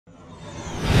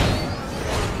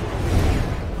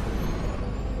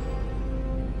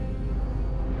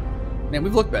Man,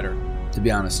 we've looked better, to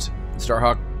be honest.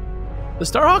 Starhawk. The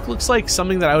Starhawk looks like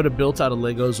something that I would have built out of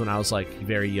Legos when I was like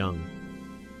very young.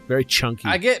 Very chunky.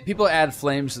 I get people add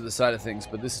flames to the side of things,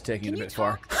 but this is taking it a bit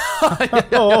far.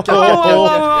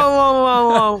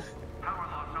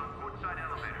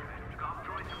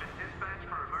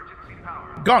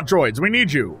 Gaunt droids, we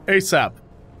need you ASAP.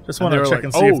 Just want to check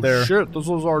and see if they're. Oh shit! This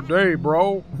was our day,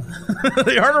 bro.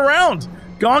 They aren't around.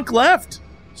 Gonk left.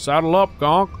 Saddle up,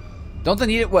 Gonk. Don't they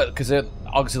need it? What? Because they're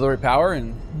auxiliary power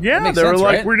and yeah, they were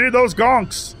like, right? We need those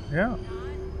gonks. Yeah.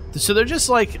 So they're just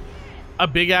like a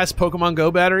big ass Pokemon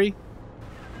Go battery.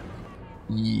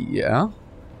 Yeah.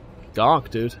 Gonk,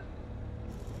 dude.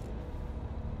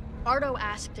 Ardo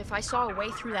asked if I saw a way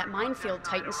through that minefield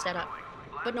Titan set up.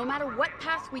 But no matter what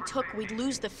path we took, we'd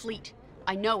lose the fleet.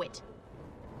 I know it.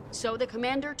 So the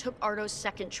commander took Ardo's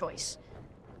second choice.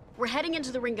 We're heading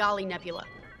into the Ringali Nebula.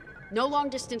 No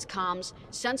long-distance comms,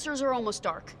 sensors are almost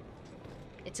dark.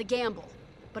 It's a gamble,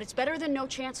 but it's better than no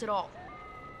chance at all.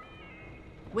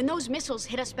 When those missiles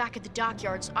hit us back at the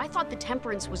dockyards, I thought the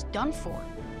Temperance was done for.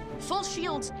 Full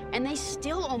shields, and they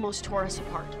still almost tore us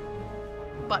apart.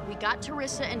 But we got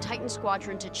Terissa and Titan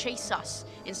Squadron to chase us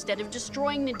instead of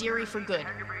destroying Nadiri for good.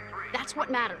 That's what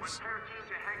matters.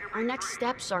 Our next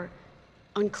steps are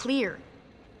unclear,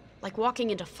 like walking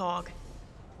into fog.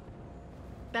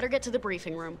 Better get to the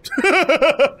briefing room.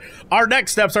 Our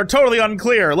next steps are totally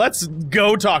unclear. Let's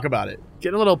go talk about it.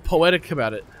 Get a little poetic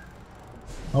about it.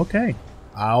 Okay,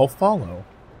 I'll follow.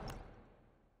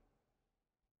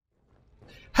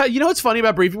 You know what's funny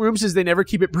about briefing rooms is they never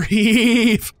keep it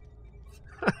brief.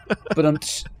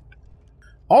 But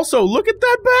also, look at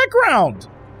that background.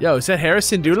 Yo, is that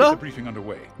Harrison Dula? Briefing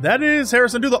underway. That is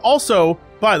Harrison Dula. Also,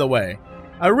 by the way,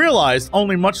 I realized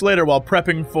only much later while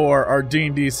prepping for our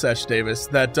D&D sesh, Davis,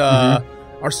 that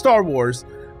our Star Wars,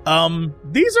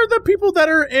 these are the people that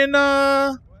are in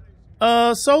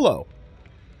Solo.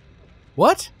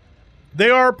 What? They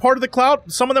are part of the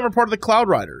Cloud. Some of them are part of the Cloud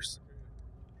Riders.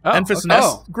 Oh, Enfys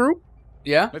Nest group.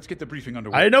 Yeah. Let's get the briefing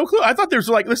underway. I had no clue. I thought this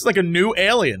is like a new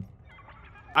alien.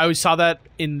 I always saw that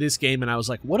in this game, and I was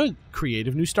like, what a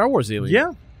creative new Star Wars alien.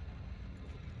 Yeah.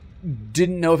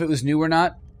 Didn't know if it was new or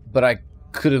not, but I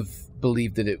could have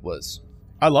believed that it was.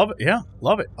 I love it. Yeah,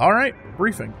 love it. All right,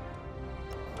 briefing.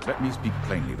 Let me speak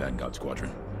plainly, Vanguard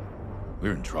Squadron.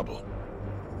 We're in trouble.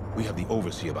 We have the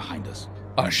Overseer behind us.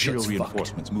 Imperial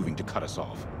reinforcements moving to cut us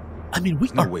off. I mean, we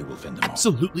no are way we'll fend them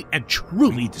absolutely off. and truly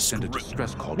We need to send a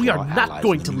distress call to we our are not allies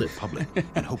going in to the live. Republic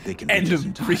and hope they can End reach us in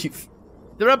of time. brief.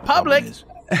 The Republic Is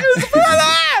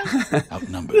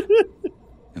outnumbered,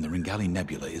 and the Ringali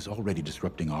Nebula is already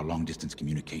disrupting our long-distance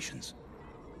communications.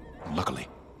 Luckily,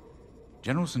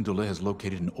 General Syndulla has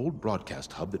located an old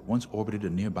broadcast hub that once orbited a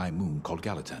nearby moon called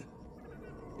Galitan.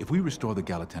 If we restore the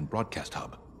Galitan broadcast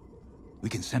hub, we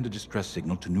can send a distress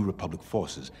signal to New Republic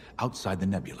forces outside the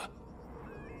nebula.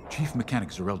 Chief Mechanic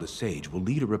Zerelda Sage will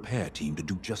lead a repair team to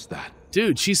do just that.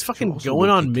 Dude, she's fucking She'll also going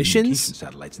on locate missions? communication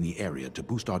satellites in the area to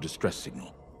boost our distress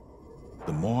signal.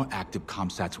 The more active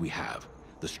comsats we have,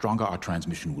 the stronger our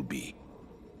transmission will be.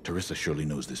 Terissa surely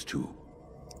knows this too.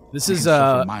 This We is can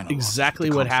suffer minor exactly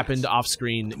losses to what comsats. happened off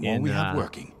screen The more in we have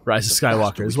working, Rise of the faster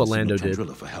Skywalker. we Is what can Lando signal did.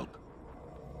 Chandrila for help.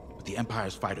 But the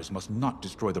Empire's fighters must not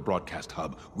destroy the broadcast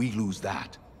hub. We lose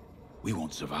that, we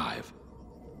won't survive.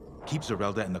 Keep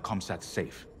Zerelda and the comsats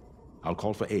safe. I'll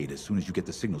call for aid as soon as you get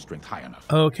the signal strength high enough.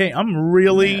 Okay, I'm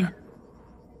really All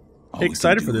we can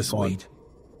excited do for this is one. wait.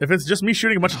 If it's just me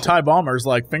shooting a bunch of TIE bombers,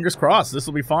 like, fingers crossed, this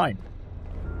will be fine.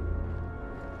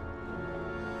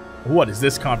 What is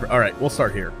this conference? All right, we'll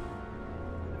start here.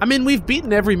 I mean, we've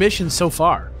beaten every mission so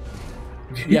far.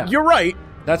 Yeah. You're right.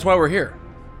 That's why we're here.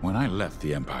 When I left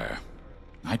the Empire,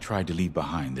 I tried to leave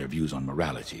behind their views on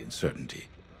morality and certainty.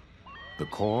 The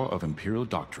core of Imperial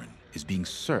doctrine is being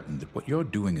certain that what you're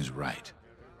doing is right.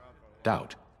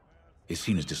 Doubt is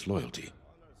seen as disloyalty.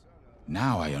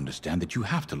 Now I understand that you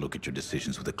have to look at your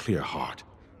decisions with a clear heart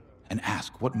and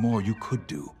ask what more you could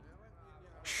do,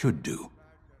 should do.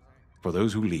 For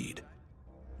those who lead,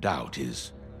 doubt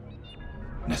is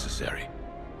necessary.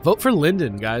 Vote for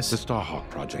Lyndon, The guys. Starhawk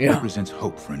Project Yeah. represents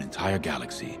hope for an entire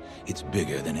galaxy. It's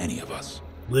bigger than any of us.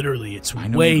 Literally, it's I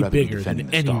know way you'd rather be bigger than defending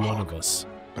the any Starhawk. one of us.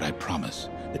 But I promise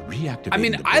that reactivating I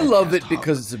mean, the I love it broadcast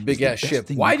because hub it's a is big-ass the best ship.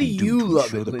 thing Why can do you to love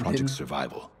ensure it, the Lyndon? project's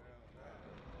survival?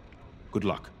 Good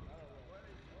luck.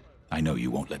 I know you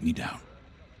won't let me down.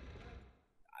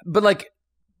 But, like,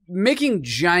 making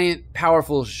giant,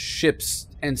 powerful ships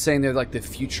and saying they're, like, the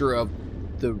future of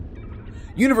the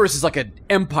universe is like an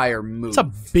Empire move. It's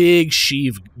a big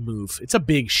Sheev move. It's a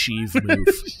big Sheev move.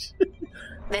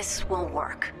 This will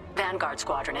work. Vanguard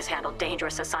Squadron has handled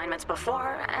dangerous assignments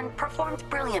before and performed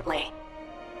brilliantly.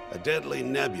 A deadly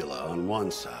nebula on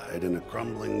one side and a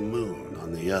crumbling moon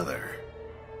on the other.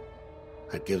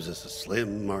 That gives us a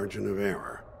slim margin of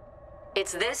error.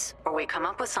 It's this, or we come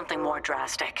up with something more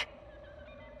drastic.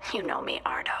 You know me,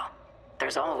 Ardo.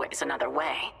 There's always another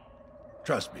way.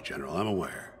 Trust me, General, I'm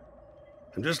aware.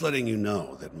 I'm just letting you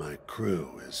know that my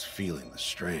crew is feeling the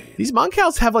strain. These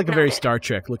Moncals have like a very Noted. Star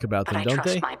Trek look about them, But I don't trust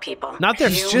they? my people. Not their,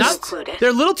 You not, included, they're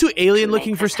a little too alien to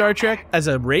looking make for this Star happen. Trek as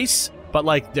a race, but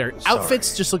like their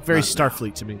outfits just look very Not now.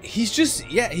 Starfleet to me. He's just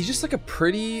like a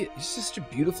pretty, he's just a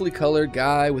beautifully colored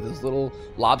guy with his little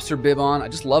lobster bib on. I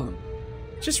just love him.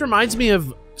 Just reminds me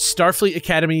of Starfleet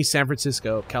Academy, San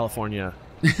Francisco, California,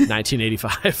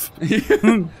 1985.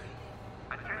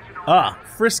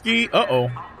 Frisky. Uh-oh.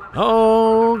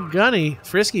 Oh, Gunny.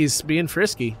 Frisky's being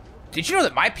frisky. Did you know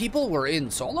that my people were in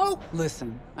Solo?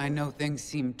 Listen, I know things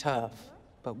seem tough,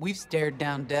 but we've stared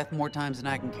down death more times than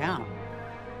I can count.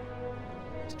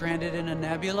 Stranded in a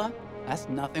nebula? That's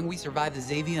nothing. We survived the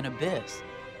Xavian Abyss.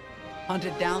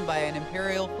 Hunted down by an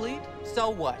Imperial fleet? So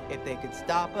what? If they could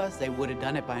stop us, they would have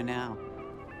done it by now.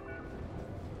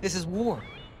 This is war.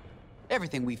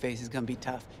 Everything we face is gonna be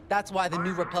tough. That's why the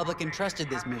new Republic entrusted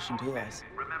this mission to us.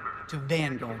 To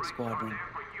Vanguard Squadron.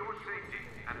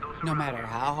 No matter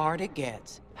how hard it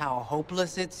gets, how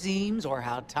hopeless it seems, or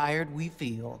how tired we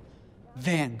feel,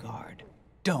 Vanguard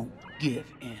don't give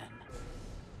in.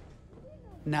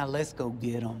 Now let's go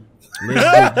get them. Let's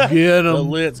go get So 'em.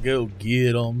 let's go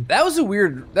get them. That's a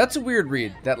weird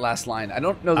read, that last line. I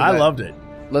don't know that I loved it.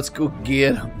 Let's go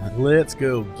get him. Let's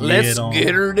go get Let's 'em.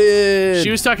 get her, dude.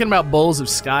 She was talking about bowls of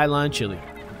Skyline chili.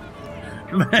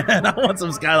 Man, I want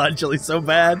some Skyline chili so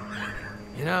bad.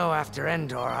 You know, after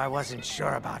Endor, I wasn't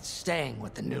sure about staying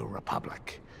with the New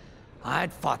Republic.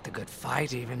 I'd fought the good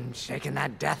fight, even shaken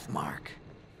that death mark.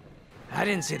 I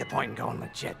didn't see the point in going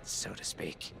legit, so to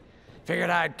speak. Figured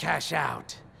I'd cash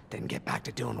out, then get back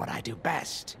to doing what I do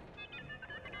best.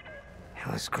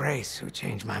 It was Grace who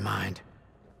changed my mind.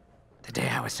 The day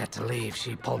I was set to leave,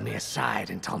 she pulled me aside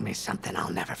and told me something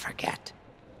I'll never forget.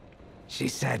 She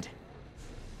said,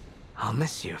 "I'll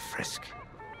miss you, Frisk."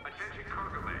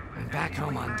 And back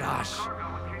home on Dosh,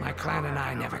 my clan and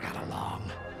I never got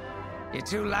along. "You're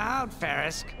too loud,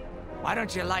 Farisk. Why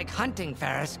don't you like hunting,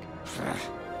 Farisk?"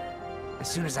 As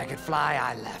soon as I could fly,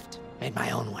 I left. Made my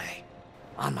own way.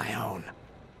 On my own.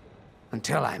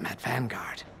 Until I met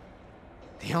Vanguard.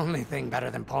 The only thing better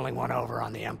than pulling one over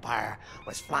on the Empire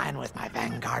was flying with my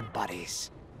Vanguard buddies.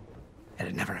 It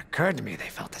had never occurred to me they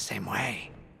felt the same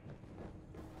way.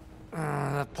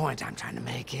 The point I'm trying to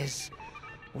make is,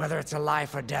 whether it's a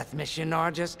life or death mission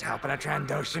or just helping a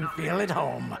Trandoshan feel at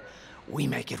home, we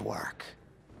make it work.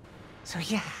 So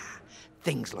yeah,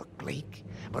 things look bleak,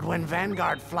 but when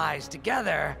Vanguard flies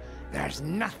together, there's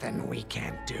nothing we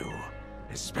can't do,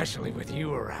 especially with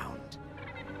you around.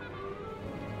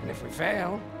 And if we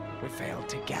fail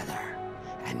together.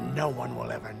 And no one will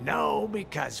ever know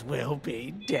because we'll be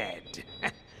dead.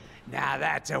 Now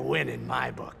that's a win in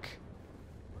my book.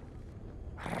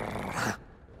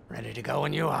 Ready to go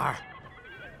when you are.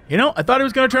 You know, I thought he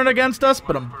was going to turn against us,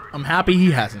 but I'm happy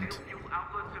he hasn't.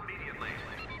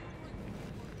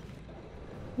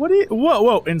 What do you...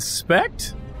 Whoa,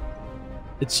 inspect?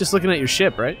 It's just looking at your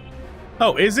ship, right?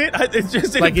 Oh, is it? It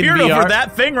just Like in appeared VR? over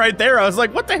that thing right there. I was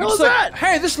like, what the hell is It's like, that?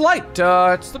 hey, this light,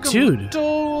 it's looking Dude.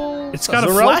 little... It's got a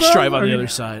Zarelda? flash drive on Or the you- other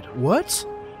side. What?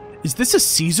 Is this a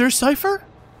Caesar cipher?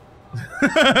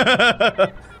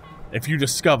 If you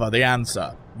discover the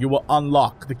answer, you will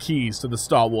unlock the keys to the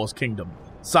Star Wars kingdom.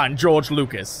 Signed, George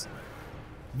Lucas.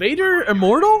 Vader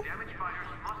immortal?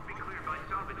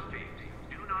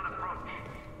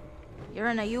 You're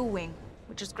in a U-wing,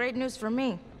 which is great news for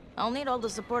me. I'll need all the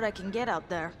support I can get out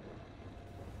there.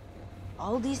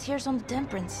 All these years on the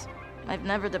Temperance. I've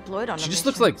never deployed on a She just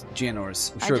mission. looks like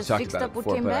Janor's. I'm I sure I've just talked fixed about up it what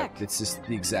before, came but back. it's just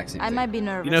the exact same I thing. might be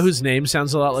nervous. You know whose name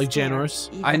sounds a lot like scared, Janor's?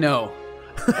 even. I know.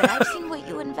 But I've seen what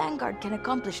you and Vanguard can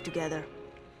accomplish together.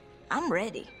 I'm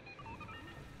ready.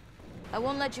 I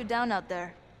won't let you down out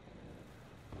there.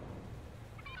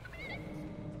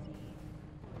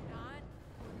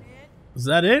 Is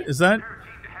that it? Is that...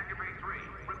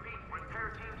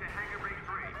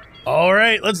 All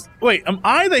right, let's... Wait, am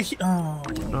I the... Oh,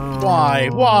 why?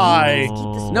 Why? Keep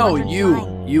the No, squadron you.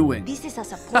 flying. You win. This is a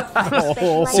support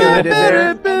flight See what I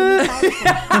did there?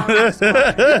 specialized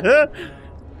in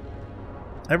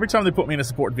Every time they put me in a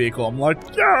support vehicle, I'm like,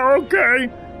 yeah, okay.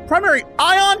 Primary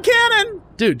ion cannon!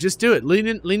 Dude, just do it. Lean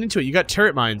into it. You got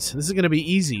turret mines. This is going to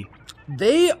be easy.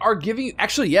 They are giving you...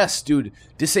 Actually, yes, dude.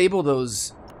 Disable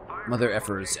those Mother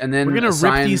effers. And then We're gonna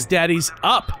assign... rip these daddies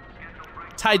up.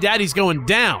 Ty Daddy's going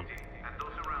down.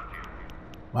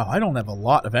 Wow, I don't have a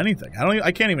lot of anything.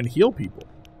 I can't even heal people.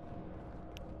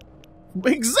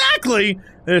 Exactly!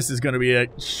 This is gonna be a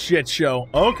shit show.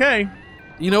 Okay.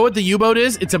 You know what the U-boat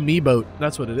is? It's a me-boat.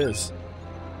 That's what it is.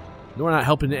 We're not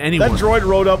helping anyone. That droid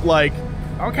rode up like,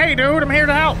 okay, dude, I'm here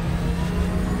to help.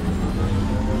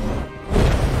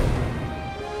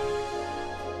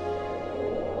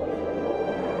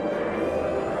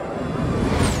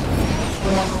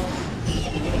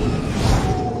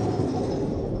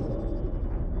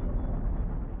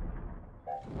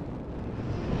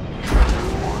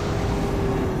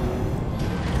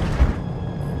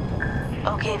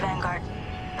 Okay, Vanguard.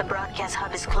 The broadcast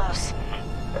hub is close.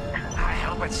 I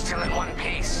hope it's still in one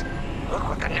piece. Look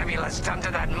what the nebula's done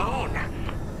to that moon.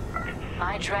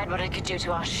 I dread what it could do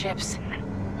to our ships.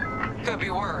 Could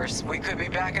be worse. We could be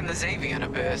back in the Xavian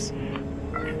abyss.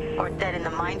 Or dead in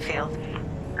the minefield.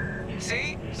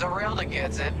 See? Zarelda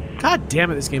gets it. God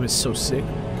damn it, this game is so sick.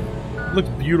 Looks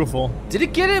beautiful. Did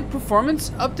it get a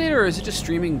performance update, or is it just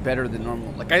streaming better than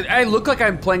normal? Like, I look like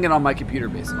I'm playing it on my computer,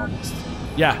 basically, almost.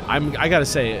 Yeah, I gotta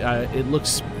say, it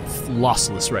looks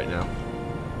lossless right now.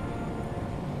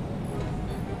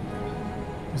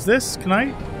 Is this? Can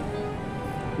I?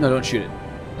 No, don't shoot it.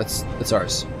 That's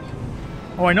ours.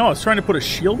 Oh, I know. I was trying to put a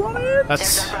shield on it.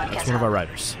 That's one of our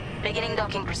riders. Beginning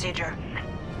docking procedure.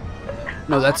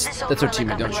 No, that's our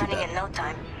teammate. Don't shoot that. In no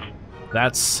time.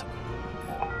 That's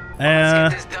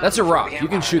That's a rock. You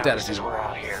can shoot that if you we're want.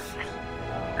 out here.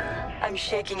 I'm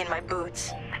shaking in my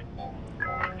boots.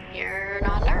 You're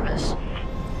not nervous.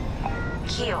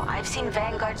 Keo, I've seen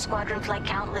Vanguard Squadron fly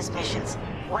countless missions.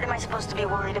 What am I supposed to be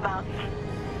worried about?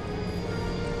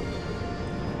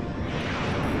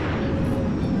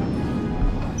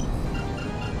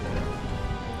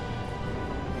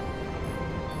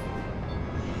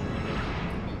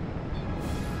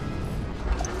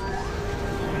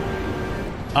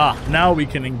 Ah, now we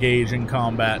can engage in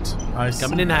combat.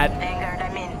 coming in hot. Vanguard,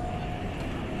 I'm in.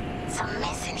 It's a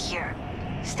mess in here.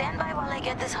 Stand by while I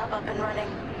get this hub up and running.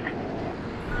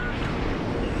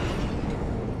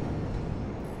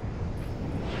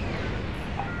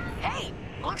 Hey,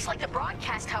 looks like the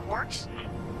broadcast hub works.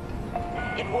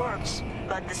 It works,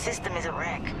 but the system is a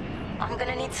wreck. I'm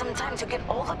gonna need some time to get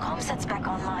all the comm sets back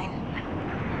online.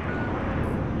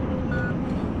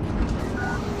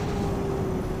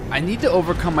 I need to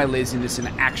overcome my laziness and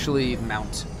actually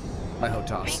mount my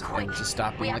HOTAS and just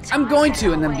stop being like, I'm going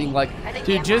to, and then being like,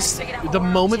 Dude, just the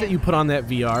moment that you put on that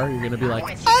VR, you're gonna be like,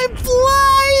 I'm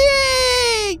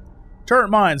flying! Turret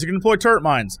mines. You can deploy turret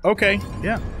mines. Okay.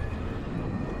 Yeah.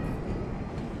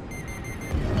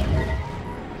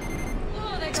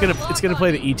 It's gonna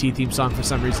play the ET theme song for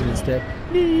some reason instead.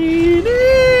 You're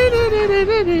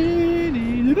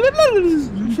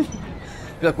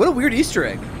like, what a weird Easter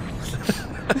egg.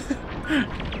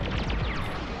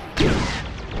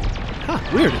 Huh,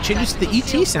 weird. It changes to the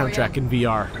ET soundtrack in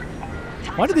VR.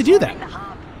 Why did they do that?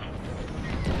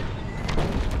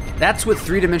 That's what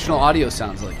three-dimensional audio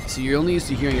sounds like. So you're only used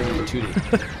to hearing everything in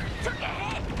 2D.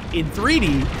 In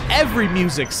 3D, every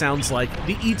music sounds like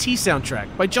the ET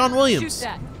soundtrack by John Williams.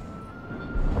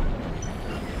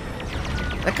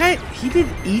 That guy, he did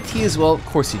ET as well. Of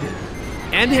course he did.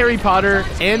 And Harry Potter,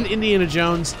 and Indiana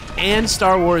Jones, and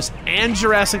Star Wars, and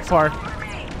Jurassic Park.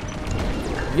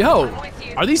 Yo,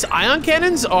 are these ion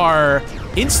cannons or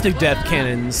insta-death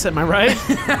cannons? Am I right?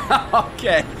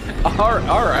 Okay.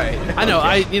 All right. I know.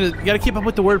 You gotta keep up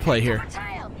with the wordplay here.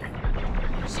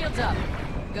 Shields up.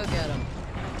 Go get them.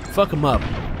 Fuck them up.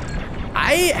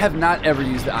 I have not ever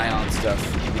used the ion stuff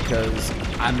because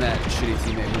I'm that shitty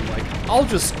teammate who's like, I'll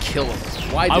just kill him.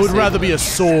 Why? I would rather be a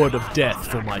sword of death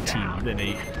for my team than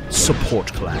a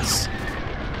support class.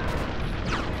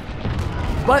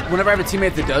 But whenever I have a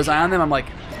teammate that does ion them, I'm like,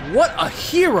 what a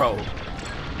hero!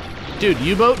 Dude,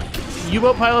 U-boat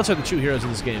pilots are the true heroes in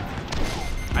this game.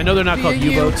 I know they're not called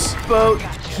U-boats. U-boat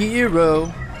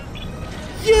hero.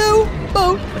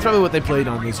 U-boat. That's probably what they played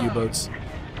on those U-boats.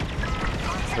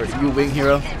 Or U-wing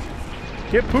hero.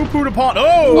 Get poo-pooed upon.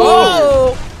 Oh!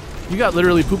 Oh! You got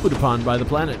literally poo-pooed upon by the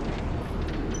planet.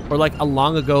 Or like a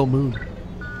long ago moon.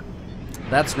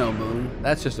 That's no moon.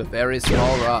 That's just a very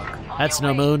small rock. That's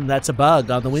no moon. That's a bug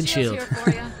on the windshield.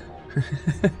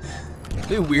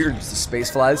 Pretty weird, just the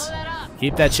space flies.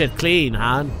 Keep that shit clean,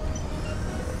 Han.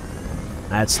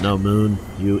 That's no moon,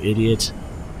 you idiot.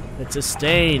 It's a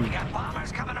stain.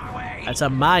 That's a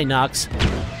Minox.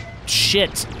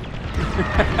 Shit.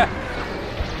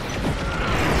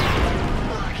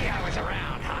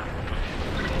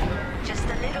 Just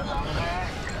a little longer.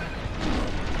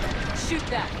 Shoot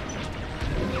that.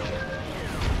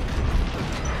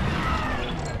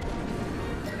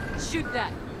 Shoot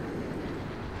that.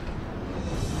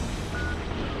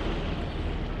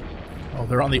 Oh,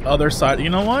 they're on the other side. You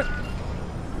know what?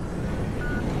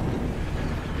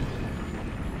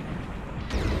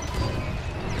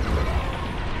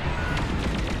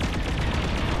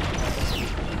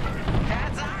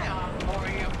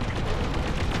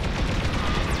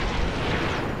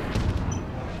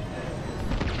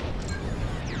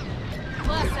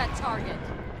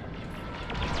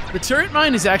 The turret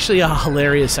mine is actually a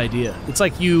hilarious idea. It's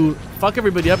like you fuck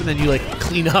everybody up and then you like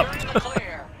clean up.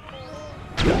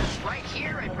 Right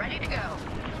here and ready to go.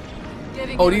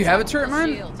 Oh, do you have a turret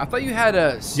mine? I thought you had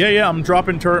a... Yeah, I'm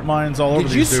dropping turret mines all over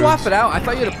Did these you swap dudes. it out? I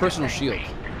thought you had a personal shield.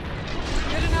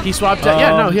 He swapped out.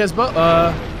 Yeah, no, he has both.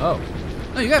 Oh.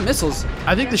 No, you got missiles.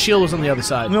 I think the shield was on the other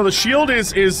side. No, the shield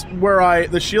is where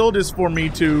the shield is for me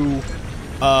to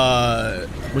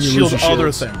When you shield lose your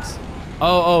other shields. things.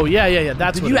 Oh, yeah.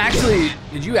 That's Did what you it is.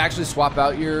 did you actually swap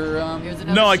out your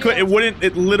No, I couldn't. It wouldn't.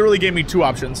 It literally gave me 2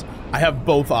 options. I have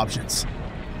both options.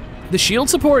 The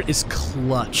shield support is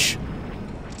clutch.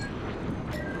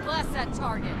 Blast that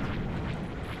target.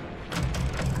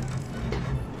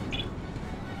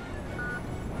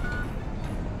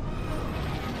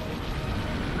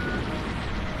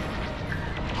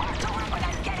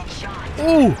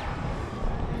 Ooh.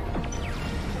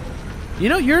 You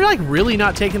know, you're like really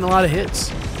not taking a lot of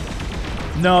hits.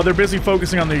 No, they're busy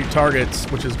focusing on the targets,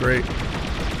 which is great.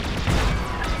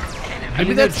 I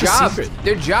mean, that's the secret.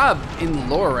 Their job in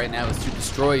lore right now is to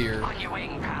destroy your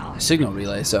signal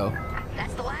relay, so...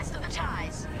 That's the last of the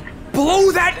ties.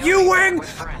 Blow that U-wing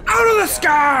out of the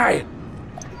sky!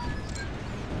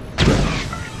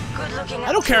 Good looking.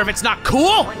 I don't care if it's not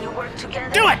cool. When you work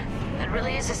together, Do it. It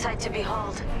really is a sight to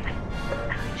behold.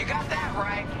 You got that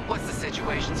right. What's the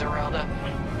situation, Zerelda?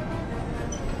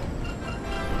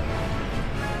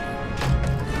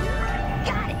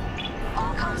 Got it.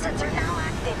 All comsets are now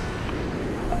active.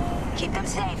 Keep them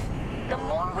safe. The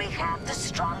more we have, the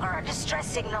stronger our distress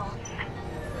signal.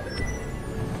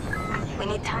 We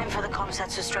need time for the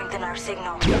comsets to strengthen our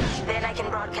signal. Then I can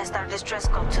broadcast our distress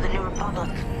code to the New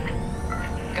Republic.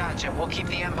 Gotcha. We'll keep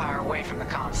the Empire away from the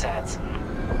comsats.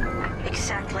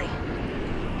 Exactly.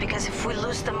 Because if we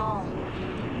lose them all,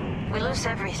 we lose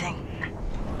everything.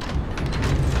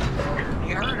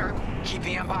 You heard her. Keep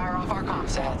the Empire off our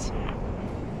comsats.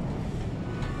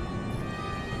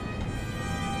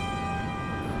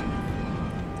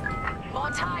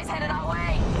 More ties headed our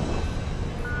way.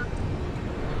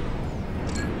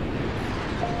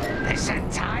 They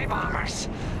sent TIE bombers.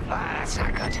 That's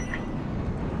not good.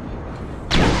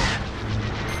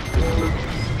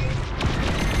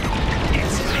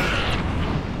 It's me.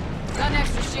 Got an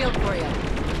extra shield for you.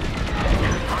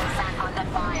 Comsat under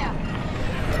fire.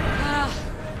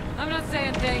 I'm not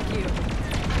saying thank you.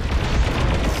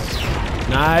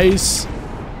 Nice.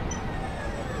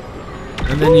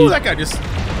 And then Ooh, that guy just...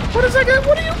 What is that guy?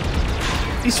 What are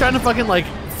you... he's trying to fucking like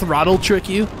throttle trick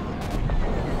you.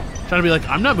 Trying to be like,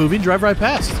 I'm not moving, drive right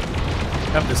past.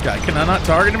 F this guy. Can I not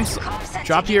target him?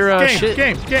 Drop your shit.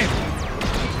 Game.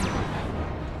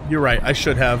 You're right. I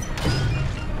should have.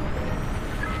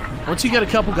 Once you get a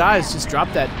couple guys, just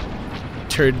drop that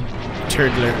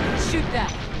turdler. Shoot that.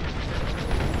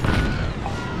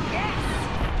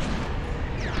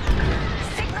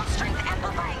 Signal strength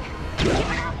amplifying. Keep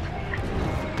it up.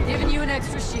 Giving you an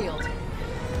extra shield.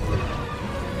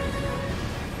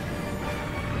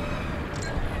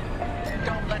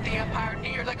 Don't let the Empire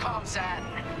near the comsat.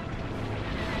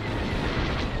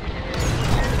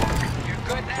 You're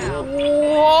good now.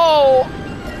 Whoa!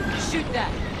 Shoot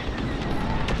that.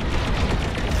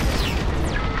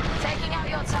 Taking out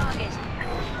your target.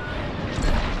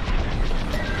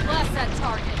 Blast that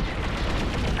target.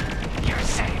 You're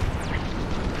safe.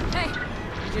 Hey,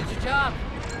 you did your job.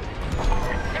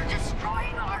 They're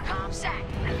destroying our comsat.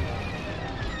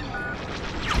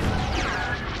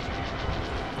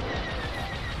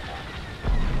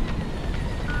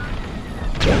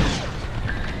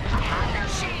 No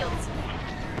shields.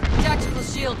 Tactical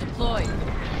shield deployed.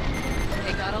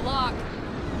 They got a lock.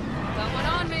 Got one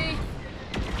on me.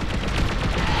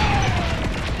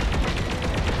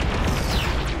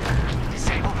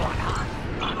 Disabled one, huh?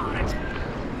 I'm on it.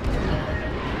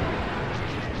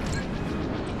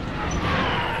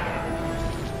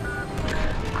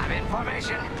 I'm in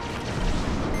formation.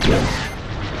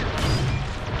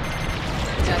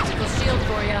 Tactical shield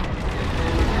for you.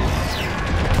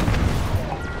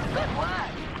 Good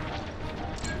work.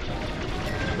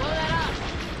 Blow that up.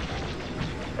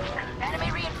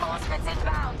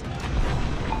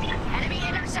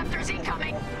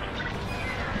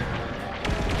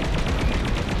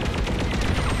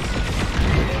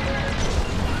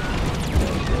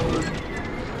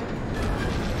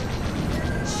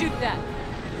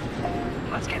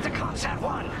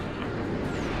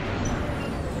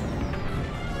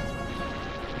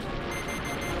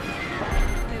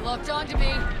 Locked onto me.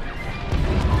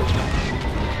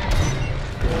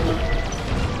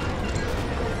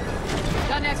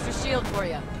 Got an extra shield for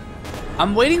you.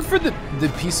 I'm waiting for the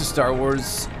piece of Star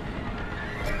Wars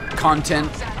content,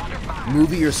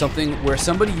 movie or something, where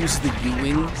somebody uses the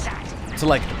U-wing to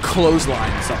like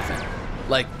clothesline something,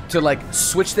 like to like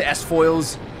switch the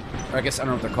S-foils, or I guess I don't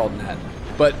know what they're called in that,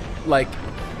 but like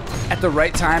at the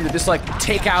right time to just like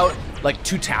take out like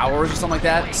 2 towers or something like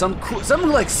that. Something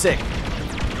like sick.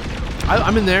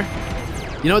 I'm in there.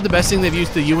 You know what the best thing they've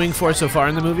used the U-wing for so far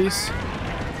in the movies?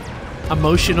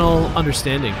 Emotional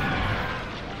understanding. You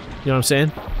know what I'm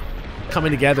saying?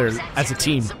 Coming together as a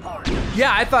team.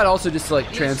 Yeah, I thought also just to like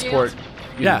transport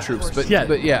troops, but yeah.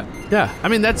 Yeah, I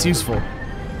mean, that's useful.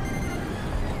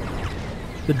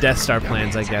 The Death Star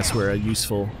plans, I guess, were a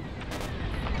useful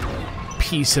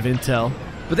piece of intel.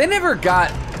 But they never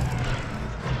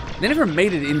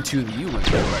made it into the U-wing,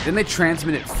 right? Didn't they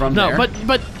transmit it from there? No,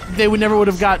 but they never would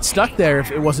have got stuck there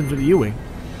if it wasn't for the U-wing.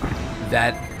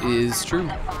 That is true.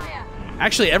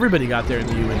 Actually, everybody got there in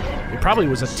the U-wing. It probably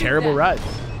was a terrible ride.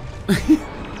 It's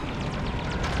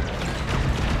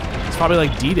probably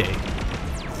like D-Day.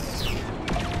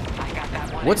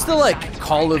 What's the like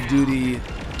Call of Duty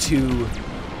 2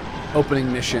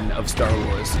 opening mission of Star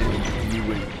Wars in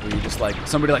U-wing, where you just like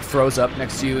somebody like throws up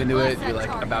next to you into it, you're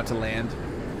like about to land?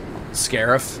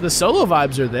 Scarif. The Solo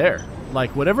vibes are there.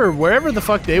 Like wherever the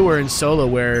fuck they were in Solo,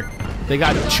 where they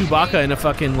got Chewbacca in a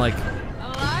fucking like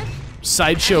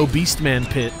sideshow Beastman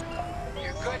pit.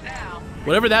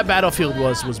 Whatever that battlefield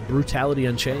was brutality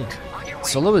unchained.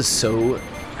 Solo is so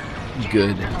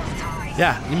good.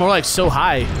 Yeah, more like so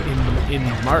high in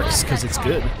marks because it's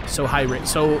good. So high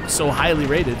so highly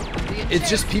rated. It's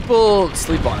just people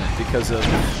sleep on it because of,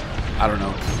 I don't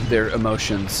know, their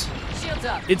emotions.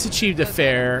 It's achieved a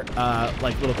fair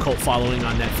like little cult following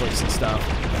on Netflix and stuff.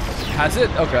 Has it?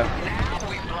 Okay.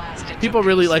 People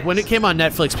really like when it came on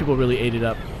Netflix. People really ate it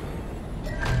up.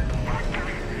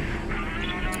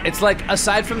 It's like,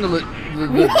 aside from the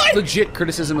legit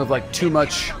criticism of like too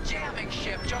much,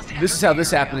 this is how this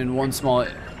happened in one small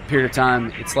period of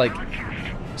time, it's like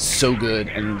so good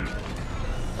and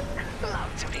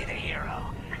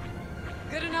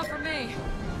Good enough for me.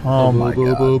 Oh my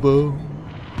god.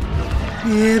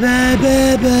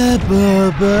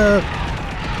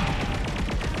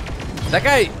 That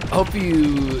guy,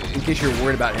 in case you're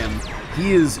worried about him,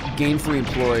 he is gainfully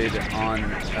employed on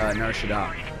Nar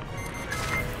Shaddaa.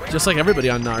 Just like everybody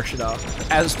on Nar Shaddaa.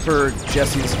 As per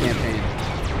Jesse's campaign.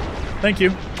 Thank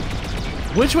you.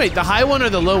 Which way, the high one or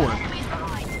the low one?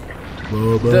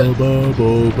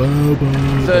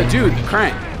 The dude,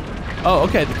 Crank. Oh,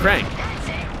 okay, the Crank.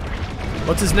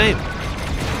 What's his name?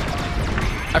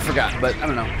 I forgot, but I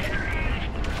don't know.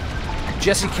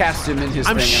 Jesse cast him in his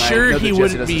I'm thing. sure he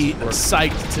wouldn't be support.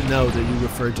 psyched to know that you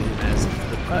referred to him as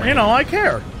the Crank. You know, I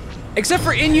care. Except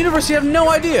for in universe, you have no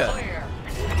idea.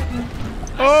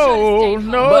 Oh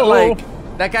no! But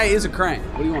like, that guy is a Crank.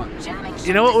 What do you want?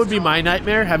 You know what would be my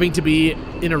nightmare? Having to be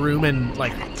in a room and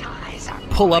like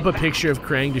pull up a picture of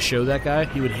Krang to show that guy.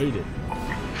 He would hate it.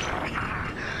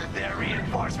 Their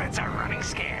reinforcements are running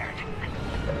scared.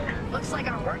 Looks like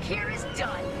our work here is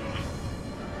done.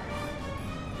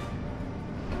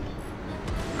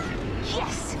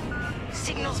 Yes!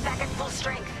 Signal's back at full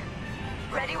strength.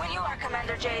 Ready when you are,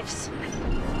 Commander Javes.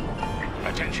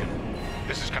 Attention.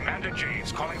 This is Commander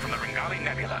Javes calling from the Ringali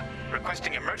Nebula,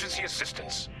 requesting emergency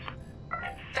assistance.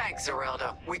 Thanks,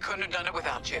 Zerelda. We couldn't have done it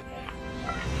without you.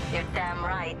 You're damn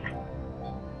right.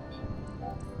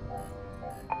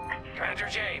 Commander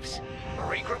Javes,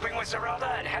 regrouping with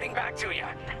Zerelda and heading back to you.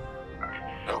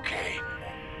 Okay.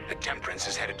 The Temperance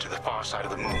is headed to the far side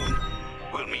of the moon.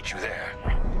 We'll meet you there.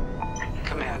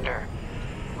 Commander,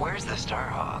 where's the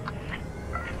Starhawk?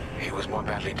 He was more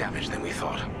badly damaged than we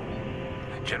thought.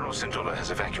 General Syndulla has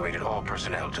evacuated all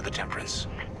personnel to the Temperance.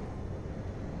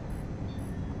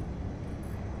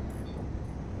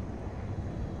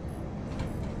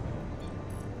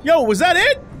 Yo, was that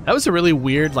it? That was a really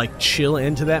weird, like, chill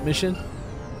end to that mission.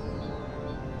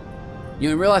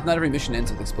 You realize not every mission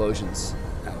ends with explosions,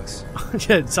 Alex.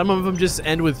 Yeah, some of them just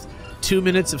end with 2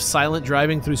 minutes of silent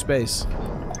driving through space.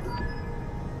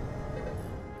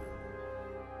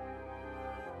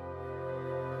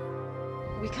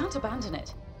 We can't abandon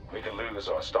it. We can lose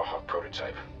our Starhawk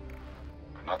prototype,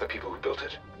 but not the people who built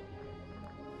it.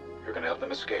 You're gonna help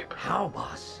them escape. How,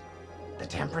 boss? The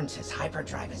Temperance's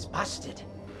hyperdrive is busted.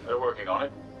 They're working on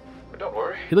it, but don't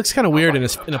worry. He looks kind of weird in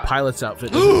a pilot's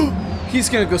outfit. He's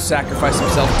gonna go sacrifice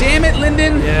himself. Damn it,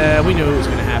 Lyndon! Yeah, we knew it was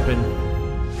gonna happen.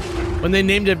 When they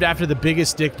named him after the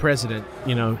biggest dick president,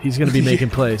 you know, he's gonna be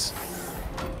making plays.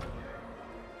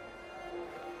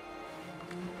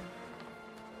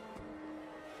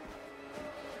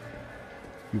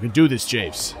 You can do this,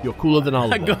 Javes. You're cooler than all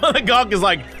of them. Gonk is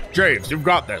like, Javes, you've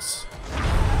got this.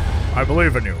 I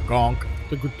believe in you, Gonk.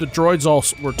 The droids all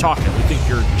were talking. We think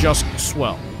you're just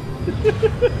swell.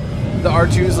 The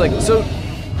R2 is like, so,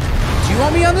 do you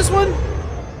want me on this one?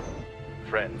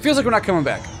 Friends. Feels like we're not coming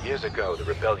back. Years ago, the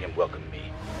rebellion welcomed me.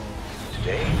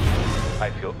 Today,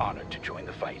 I feel honored to join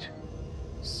the fight.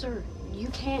 Sir, you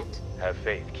can't. Have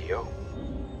faith, Kyo.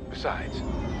 Besides,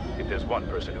 if there's one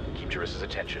person who can keep Jarissa's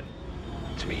attention,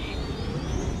 it's me.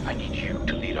 I need you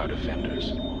to lead our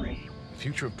defenders. The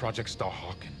future of Project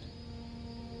Starhawk and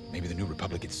maybe the new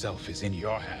Republic itself is in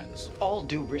your hands. All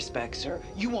due respect, sir.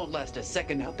 You won't last a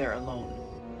second out there alone.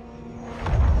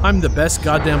 I'm the best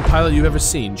goddamn pilot you've ever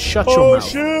seen. Shut your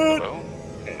mouth. Hello?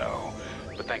 No,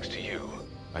 but thanks to you,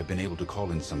 I've been able to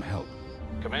call in some help.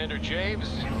 Commander James,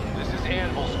 this is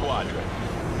Anvil Squadron.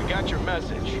 We got your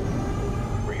message.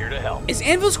 We're here to help. Is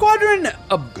Anvil Squadron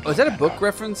is that a book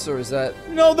reference or is that?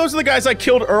 No, those are the guys I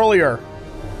killed earlier.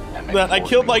 That I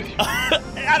killed like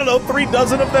I don't know, 3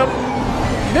 dozen of them.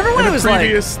 Remember when it was like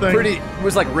thing. pretty? It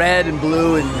was like red and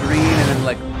blue and green, and then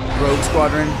like Rogue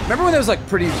Squadron. Remember when it was like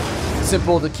pretty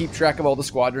simple to keep track of all the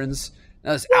squadrons?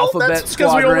 Now this Alphabet that's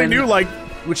because Squadron. we only knew like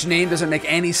which name doesn't make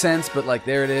any sense, but like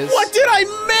there it is. What did I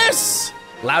miss?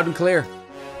 Loud and clear.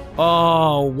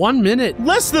 Oh, 1 minute.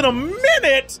 Less than a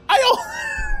minute.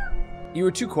 You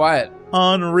were too quiet.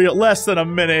 Unreal. Less than a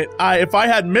minute. If I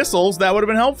had missiles, that would have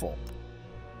been helpful.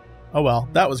 Oh well,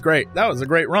 that was great. That was a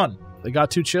great run. They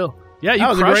got too chill. Yeah, you that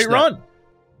was a crushed great run.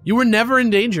 You were never in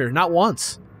danger, not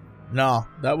once. No,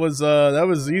 that was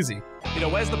easy. You know,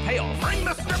 where's the payoff? Bring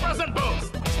the strippers and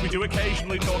booze. We do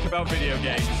occasionally talk about video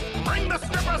games. Bring the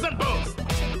strippers and booze.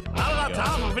 Out of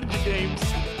time for video games.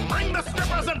 Bring the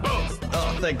strippers and booze.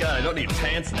 Oh, thank God, I don't need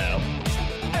pants now.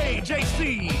 Hey,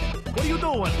 JC, what are you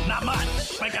doing? Not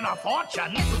much. Making a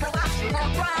fortune.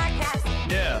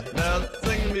 Yeah, now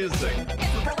sing the music.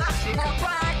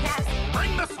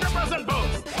 Bring the strippers and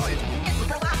booze.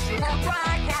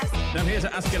 I'm here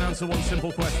to ask and answer one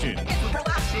simple question.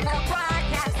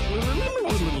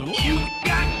 You